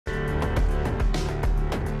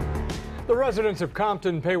The residents of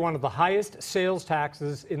Compton pay one of the highest sales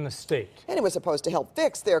taxes in the state. And it was supposed to help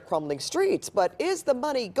fix their crumbling streets, but is the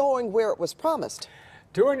money going where it was promised?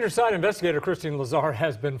 2 on Your Side investigator Kristine Lazar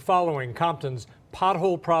has been following Compton's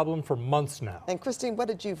pothole problem for months now. And Kristine, what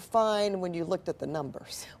did you find when you looked at the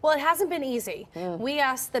numbers? Well, it hasn't been easy. We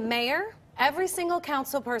asked the mayor, every single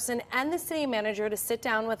council person, and the city manager to sit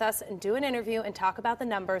down with us and do an interview and talk about the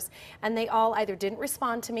numbers, and they all either didn't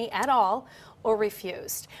respond to me at all or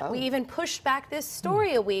refused. We even pushed back this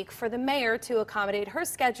story a week for the mayor to accommodate her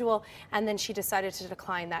schedule, and then she decided to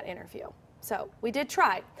decline that interview. So we did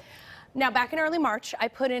try. Now, back in early March, I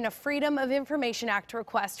put in a Freedom of Information Act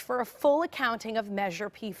request for a full accounting of Measure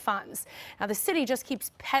P funds. Now, the city just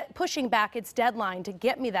keeps pushing back its deadline to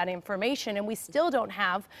get me that information, and we still don't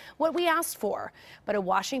have what we asked for. But a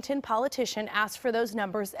Washington politician asked for those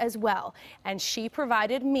numbers as well, and she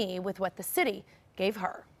provided me with what the city gave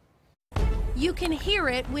her. You can hear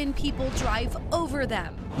it when people drive over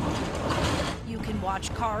them. You can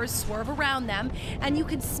watch cars swerve around them, and you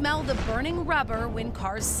can smell the burning rubber when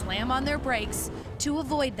cars slam on their brakes to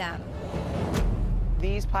avoid them.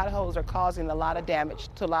 These potholes are causing a lot of damage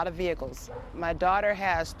to a lot of vehicles. My daughter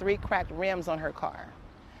has 3 cracked rims on her car,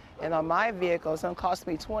 and on my vehicle it's going to cost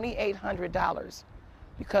me $2,800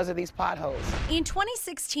 because of these potholes. In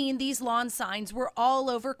 2016, these lawn signs were all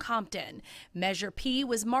over Compton. Measure P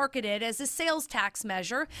was marketed as a sales tax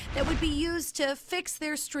measure that would be used to fix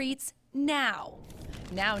their streets now.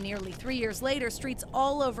 Now, nearly 3 years later, streets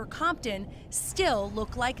all over Compton still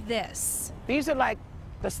look like this. These are like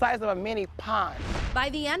the size of a mini pond. By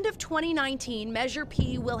the end of 2019, Measure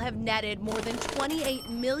P will have netted more than $28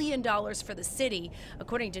 million for the city,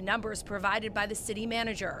 according to numbers provided by the city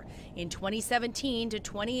manager. In 2017 to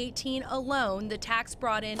 2018 alone, the tax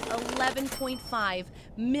brought in $11.5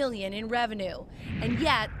 million in revenue. And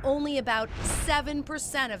yet, only about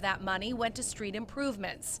 7% of that money went to street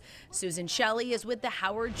improvements. Susan Shelley is with the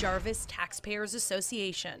Howard Jarvis Taxpayers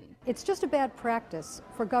Association. It's just a bad practice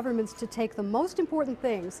for governments to take the most important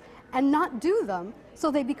things and not do them,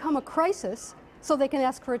 so they become a crisis, so they can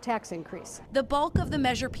ask for a tax increase. The bulk of the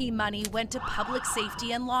Measure P money went to public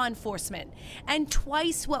safety and law enforcement, and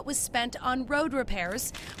twice what was spent on road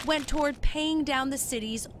repairs went toward paying down the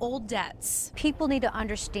city's old debts. People need to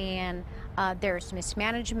understand there's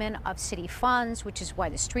mismanagement of city funds, which is why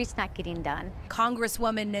the street's not getting done.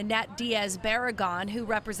 Congresswoman Nanette Diaz-Barragan, who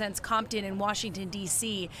represents Compton in Washington,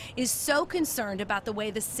 D.C., is so concerned about the way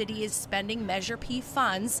the city is spending Measure P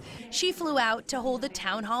funds, she flew out to hold a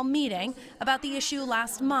town hall meeting about the issue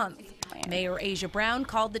last month. Mayor Asia Brown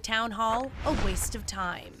called the town hall a waste of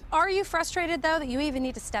time. Are you frustrated, though, that you even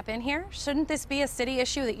need to step in here? Shouldn't this be a city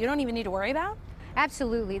issue that you don't even need to worry about?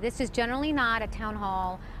 Absolutely. This is generally not a town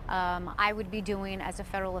hall I would be doing as a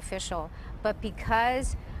federal official, but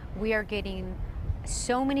because we are getting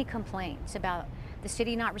so many complaints about the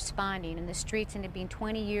city not responding and the streets, and it being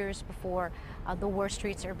 20 years before the worst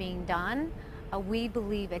streets are being done, we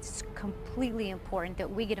believe it's completely important that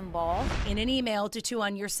we get involved. In an email to 2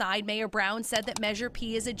 on Your Side, Mayor Brown said that Measure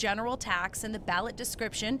P is a general tax, and the ballot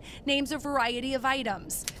description names a variety of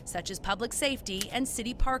items, such as public safety and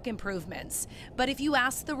city park improvements. But if you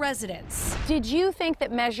ask the residents... Did you think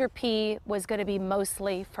that Measure P was going to be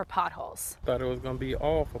mostly for potholes? Thought it was going to be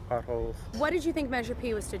all for potholes. What did you think Measure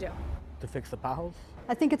P was to do? To fix the potholes?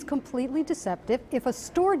 I think it's completely deceptive. If a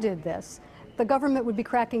store did this, the government would be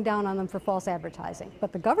cracking down on them for false advertising.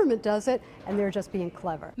 But the government does it, and they're just being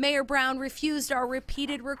clever. Mayor Brown refused our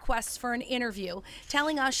repeated requests for an interview,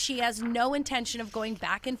 telling us she has no intention of going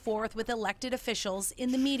back and forth with elected officials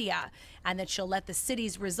in the media, and that she'll let the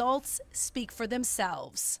city's results speak for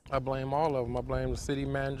themselves. I blame all of them. I blame the city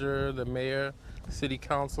manager, the mayor, the city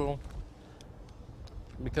council,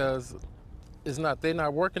 because they're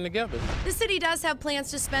not working together. The city does have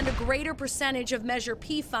plans to spend a greater percentage of Measure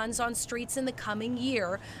P funds on streets in the coming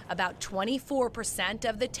year, about 24%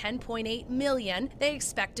 of the $10.8 million they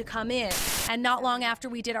expect to come in. And not long after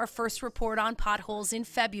we did our first report on potholes in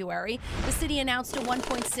February, the city announced a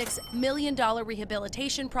 $1.6 million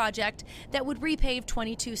rehabilitation project that would repave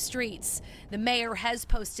 22 streets. The mayor has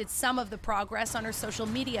posted some of the progress on her social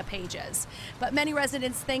media pages, but many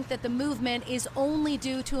residents think that the movement is only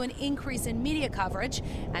due to an increase in media coverage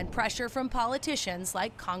and pressure from politicians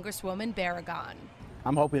like Congresswoman Barragan.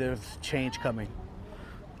 I'm hoping there's change coming.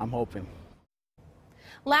 I'm hoping.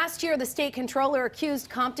 Last year, the state controller accused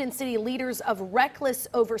Compton city leaders of reckless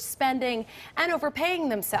overspending and overpaying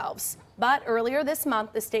themselves. But earlier this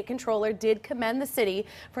month, the state controller did commend the city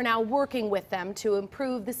for now working with them to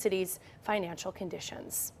improve the city's financial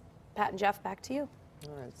conditions. Pat and Jeff, back to you.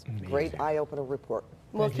 All right, it's a great eye-opener report.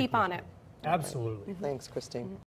 We'll keep on it. Absolutely. Thanks, Kristine.